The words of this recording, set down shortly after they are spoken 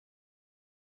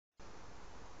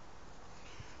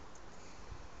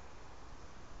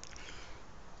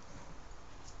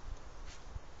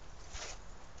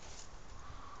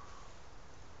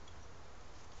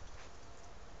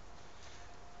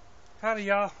Howdy,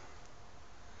 y'all.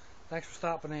 Thanks for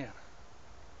stopping in.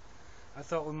 I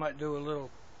thought we might do a little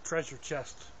treasure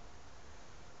chest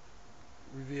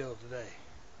reveal today.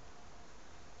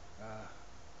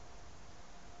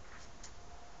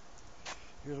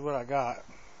 Here's what I got.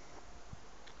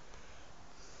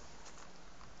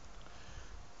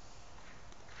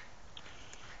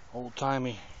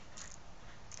 Old-timey.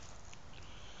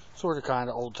 Sort of kind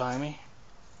of old-timey.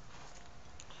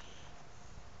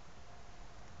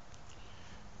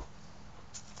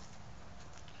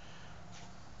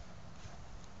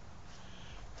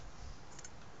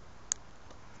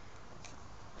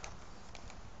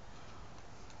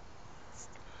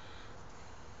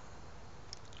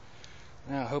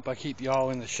 Now I hope I keep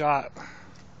y'all in the shot.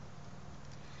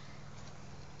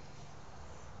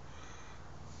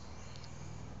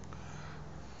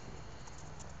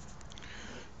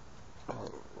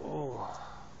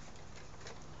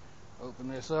 Open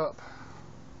this up.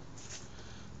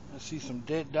 Let's see some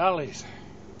dead dollies.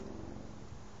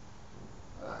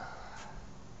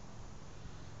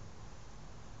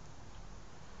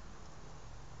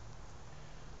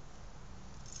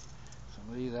 Some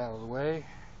of these out of the way.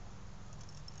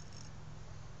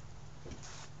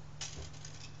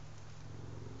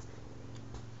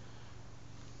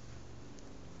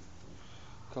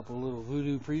 A couple little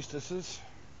voodoo priestesses.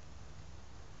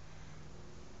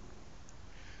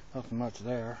 Nothing much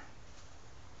there.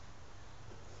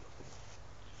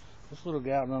 This little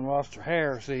gal done lost her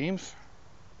hair, it seems.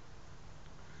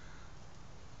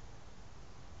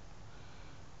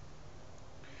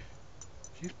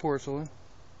 She's porcelain.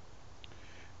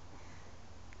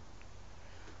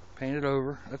 Painted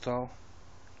over, that's all.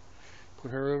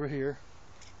 Put her over here.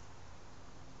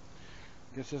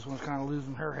 Guess this one's kind of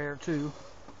losing her hair too.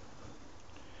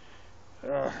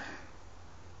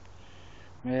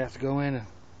 May have to go in and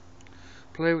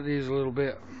play with these a little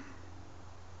bit.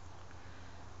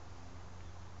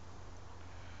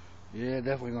 Yeah,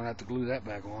 definitely gonna have to glue that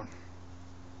back on.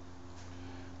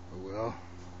 Oh well.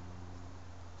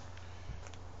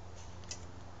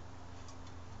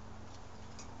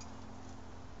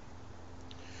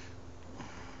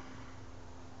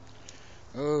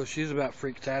 Oh, she's about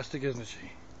freaktastic, isn't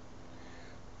she?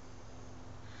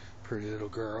 Pretty little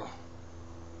girl.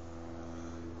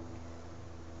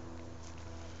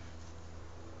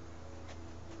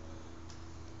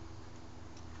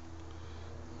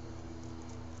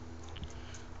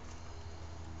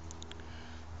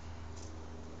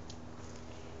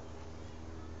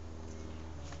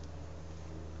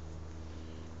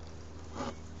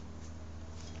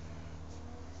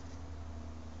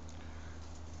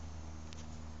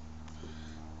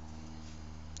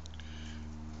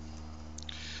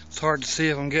 It's hard to see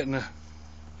if I'm getting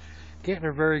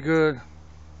her very good.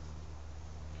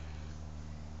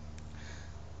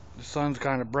 The sun's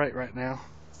kind of bright right now.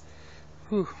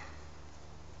 Whew.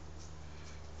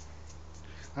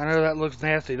 I know that looks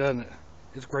nasty, doesn't it?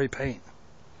 It's gray paint.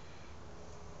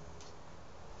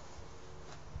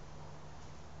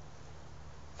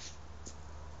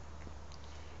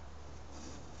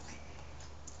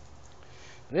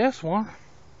 This one,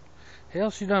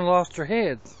 hell, she done lost her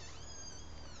head.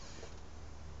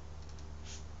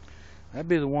 That'd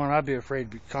be the one I'd be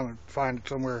afraid to find it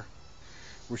somewhere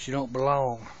where she don't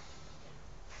belong.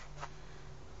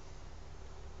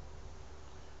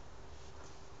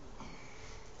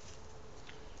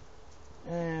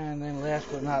 And then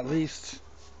last but not least,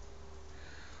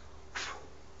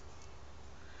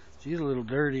 she's a little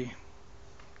dirty.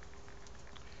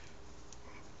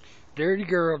 Dirty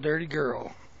girl, dirty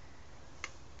girl.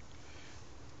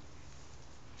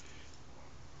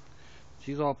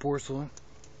 She's all porcelain.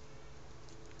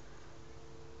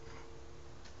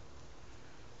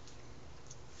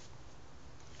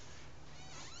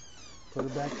 Put her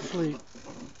back to sleep.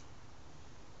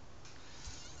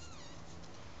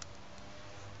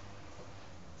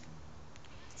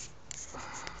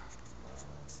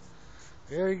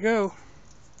 There you go.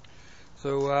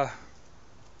 So,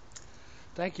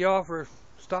 thank you all for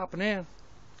stopping in.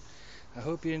 I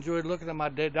hope you enjoyed looking at my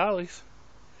dead dollies.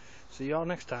 See y'all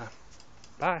next time.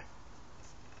 Bye.